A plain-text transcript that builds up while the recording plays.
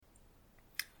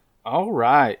All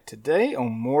right. Today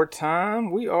on More Time,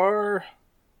 what are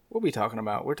we talking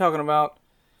about? We're talking about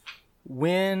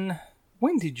when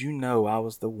did you know I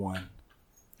was the one?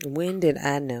 When did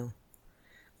I know?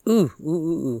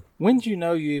 Ooh. When did you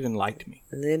know you even liked me?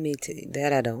 Let me tell you.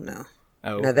 That I don't know.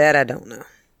 Oh. Now that I don't know.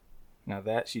 Now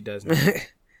that she does know.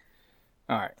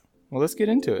 All right. Well, let's get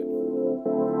into it.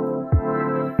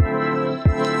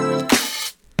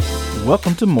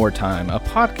 Welcome to More Time, a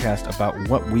podcast about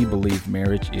what we believe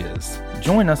marriage is.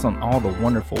 Join us on all the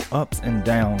wonderful ups and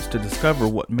downs to discover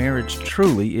what marriage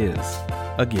truly is,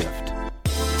 a gift.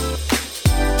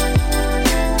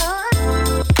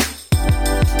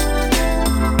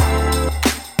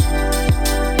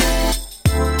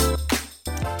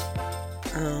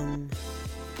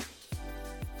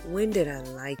 When did I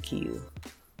like you?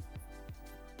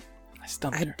 I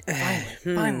stumped her.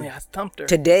 Finally, I stumped her.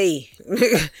 Today.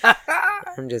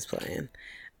 I'm just playing. It's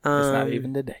not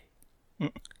even today. I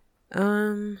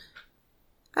don't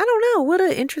know. What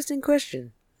an interesting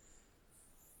question.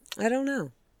 I don't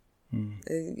know.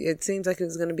 It seems like it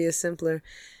was going to be a simpler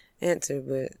answer,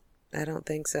 but I don't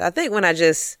think so. I think when I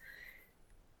just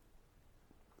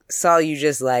saw you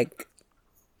just like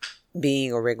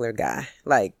being a regular guy,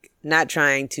 like not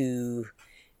trying to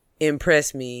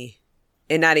impress me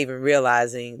and not even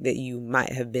realizing that you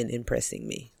might have been impressing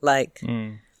me. Like,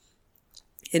 and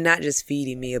not just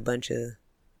feeding me a bunch of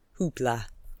hoopla.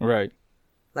 Right.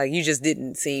 Like you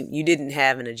didn't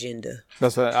have an agenda.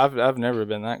 That's I've never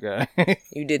been that guy.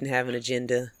 You didn't have an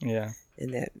agenda. Yeah.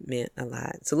 And that meant a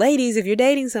lot. So ladies, if you're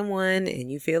dating someone and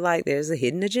you feel like there's a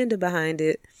hidden agenda behind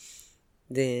it,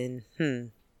 then,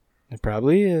 It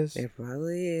probably is. There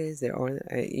probably is.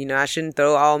 I shouldn't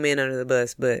throw all men under the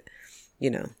bus, but,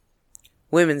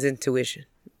 women's intuition.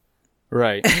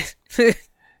 Right.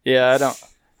 Yeah,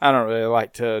 I don't really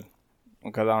like to,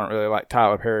 because I don't really like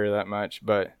Tyler Perry that much,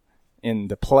 but in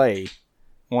the play,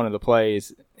 one of the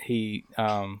plays, he,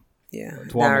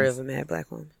 Diary of a Mad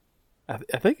Black Woman. I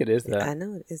think it is that. I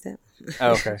know it is that.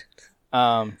 Oh, okay.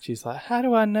 She's like, how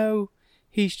do I know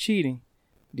he's cheating?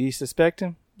 Do you suspect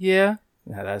him? Yeah.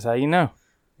 Now that's how you know.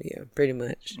 Yeah, pretty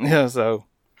much. Yeah, so.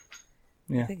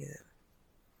 Yeah. I think of that.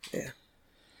 Yeah.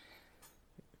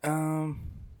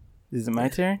 Is it my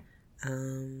turn?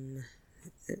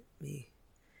 Me.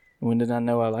 When did I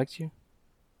know I liked you?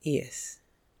 Yes.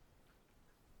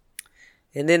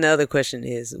 And then the other question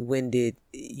is, when did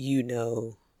you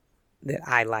know that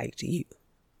I liked you?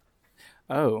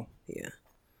 Oh. Yeah.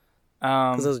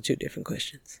 Because those are two different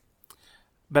questions.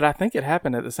 But I think it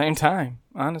happened at the same time,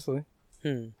 honestly.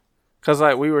 Because,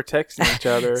 we were texting each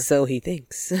other. So he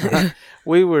thinks.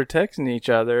 We were texting each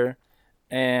other,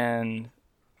 and,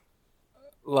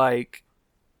 I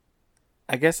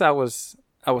guess I was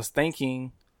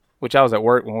thinking, which I was at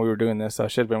work when we were doing this, so I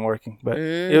should have been working, but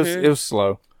it was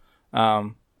slow.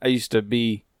 I used to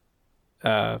be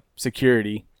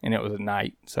security, and it was at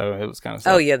night, so it was kind of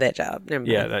slow. Oh, yeah, that job. Never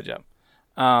mind. Yeah, that job.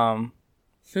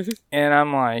 And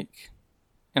I'm like,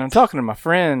 and I'm talking to my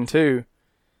friend, too,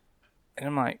 and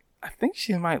I'm like, I think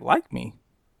she might like me.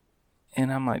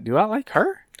 And I'm like, do I like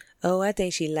her? Oh, I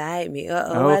think she liked me.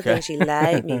 Okay. I think she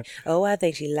liked me. Oh, I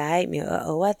think she liked me.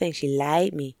 I think she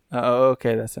liked me. Oh,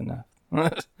 okay, that's enough.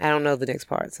 I don't know the next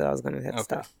part, so I was going to have to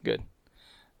stop. Good.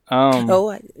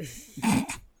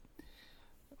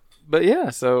 But yeah,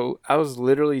 so I was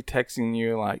literally texting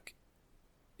you like,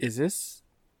 is this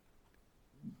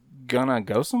gonna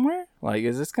go somewhere? Like,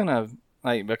 is this gonna,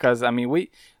 because, we,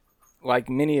 like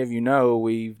many of you know,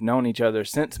 we've known each other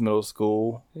since middle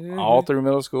school, all through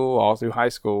middle school, all through high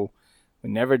school.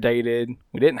 We never dated.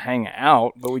 We didn't hang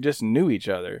out, but we just knew each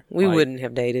other. We wouldn't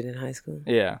have dated in high school.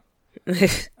 Yeah.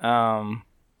 But I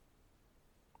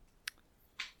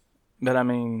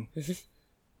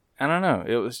don't know.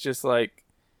 It was just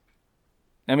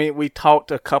we talked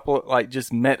a couple,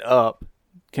 just met up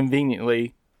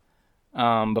conveniently,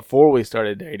 before we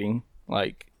started dating,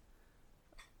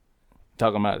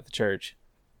 talking about at the church.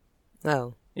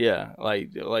 Oh. Yeah.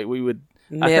 We would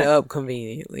met up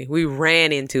conveniently. We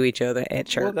ran into each other at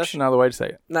church. Well, that's another way to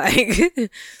say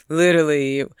it.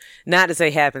 Literally, not to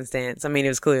say happenstance. It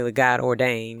was clearly God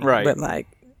ordained. Right. But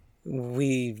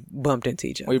we bumped into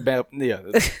each other.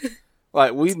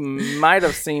 We might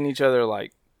have seen each other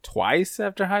twice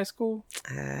after high school.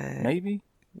 Maybe.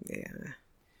 Yeah.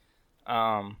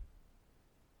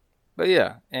 But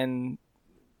yeah, and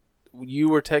you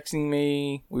were texting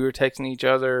me, we were texting each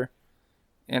other,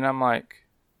 and I'm like,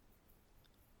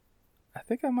 I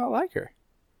think I might like her.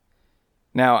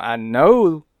 Now, I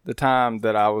know the time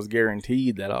that I was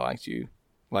guaranteed that I liked you.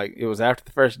 It was after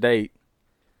the first date,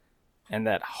 and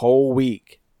that whole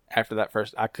week after that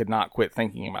first, I could not quit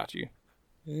thinking about you.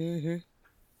 Mm-hmm.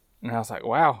 And I was like,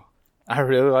 wow, I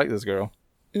really like this girl.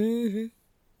 Mm-hmm.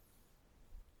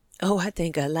 Oh, I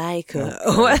think I like her.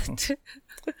 What?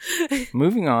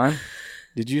 Moving on.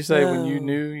 Did you say when you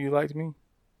knew you liked me?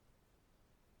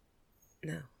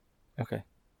 No. Okay.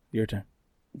 Your turn.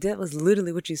 That was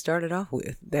literally what you started off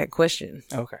with, that question.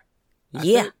 Okay.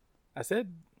 I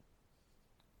said.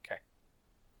 Okay.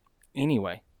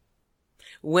 Anyway.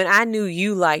 When I knew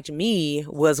you liked me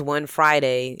was one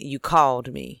Friday you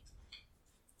called me.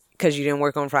 Because you didn't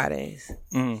work on Fridays.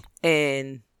 Mm.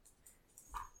 And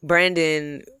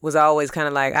Brandon was always kind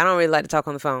of like, I don't really like to talk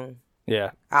on the phone.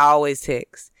 Yeah. I always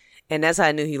text. And that's how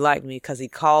I knew he liked me, because he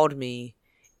called me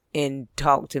and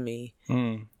talked to me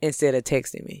instead of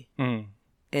texting me. Mm.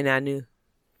 And I knew.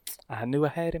 I knew I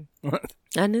had him.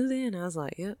 I knew then. I was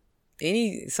like, yep.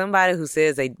 Somebody who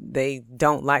says they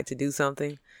don't like to do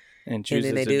something and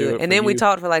then they to do it. And then we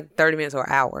talked for like 30 minutes or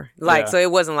an hour. Like, so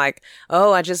it wasn't like,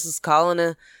 oh, I just was calling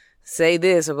to say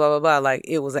this or blah, blah, blah. Like,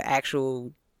 it was an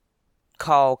actual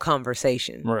call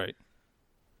conversation. Right.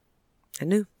 I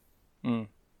knew. Mm.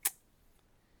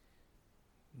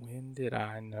 When did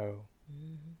I know?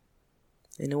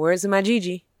 In the words of my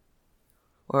Gigi,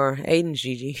 or Aiden's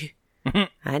Gigi,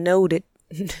 I knowed it.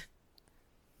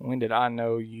 When did I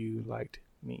know you liked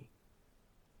me?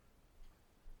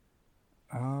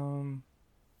 I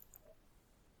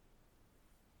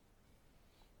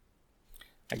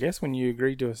guess when you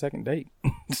agreed to a second date.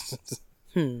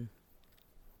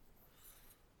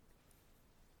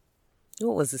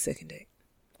 What was the second date?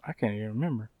 I can't even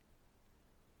remember.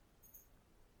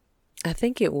 I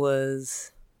think it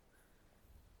was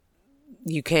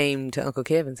you came to Uncle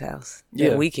Kevin's house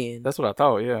that weekend. That's what I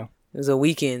thought, yeah. It was a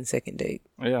weekend second date.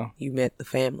 Yeah. You met the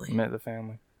family. Met the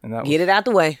family. And that Get it out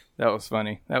the way. That was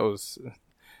funny. That was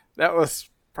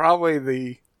probably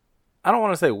the, I don't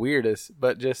want to say weirdest,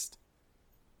 but just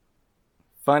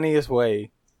funniest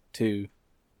way to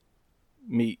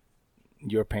meet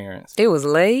your parents. It was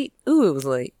late. Ooh, it was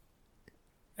late.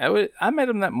 I met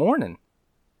them that morning.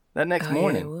 That next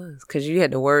morning. Yeah, it was. Because you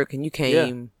had to work and you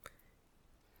came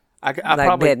I like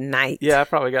probably, that night. Yeah, I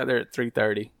probably got there at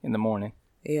 3:30 in the morning.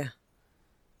 Yeah.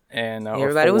 And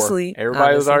everybody was asleep.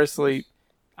 Everybody was already asleep.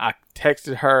 I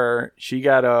texted her. She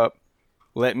got up,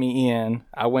 let me in.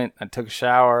 I took a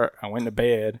shower. I went to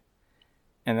bed.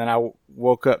 And then I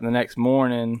woke up the next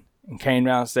morning and came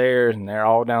downstairs, and they're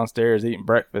all downstairs eating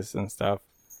breakfast and stuff.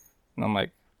 And I'm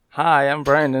like, hi, I'm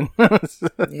Brandon.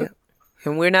 Yeah.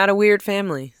 And we're not a weird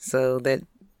family, so that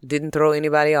didn't throw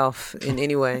anybody off in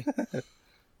any way.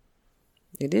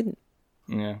 It didn't.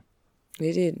 Yeah.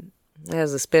 It didn't. That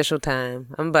was a special time.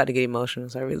 I'm about to get emotional,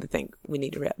 so I really think we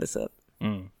need to wrap this up.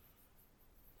 All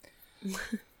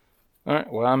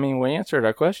right. Well, I mean, we answered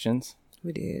our questions.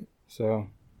 We did. So.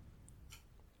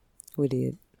 We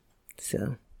did.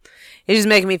 So. It's just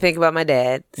making me think about my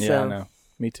dad. Yeah, so. I know.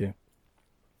 Me too.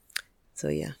 So,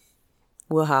 yeah.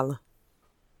 We'll holla.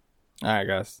 All right,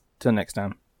 guys. Till next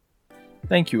time.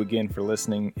 Thank you again for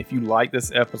listening. If you like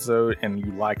this episode and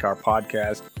you like our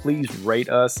podcast, please rate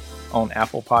us on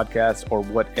Apple Podcasts or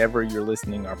whatever you're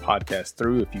listening our podcast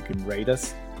through if you can rate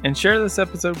us. And share this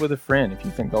episode with a friend if you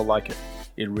think they'll like it.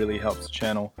 It really helps the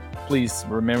channel. Please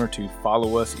remember to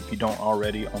follow us if you don't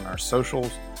already on our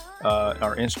socials.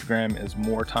 Our Instagram is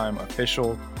Moretime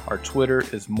Official. Our Twitter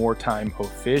is Moretime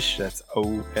Offish. That's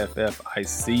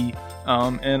OFFIC.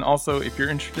 And also, if you're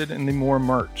interested in the more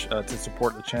merch to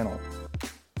support the channel,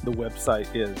 the website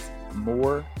is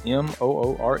more,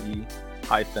 MOORE,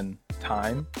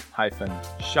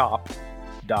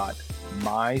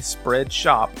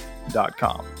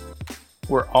 time-shop.myspreadshop.com.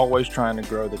 We're always trying to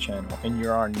grow the channel, and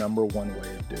you're our number one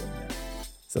way of doing that.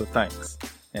 So thanks.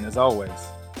 And as always,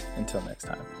 until next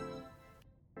time.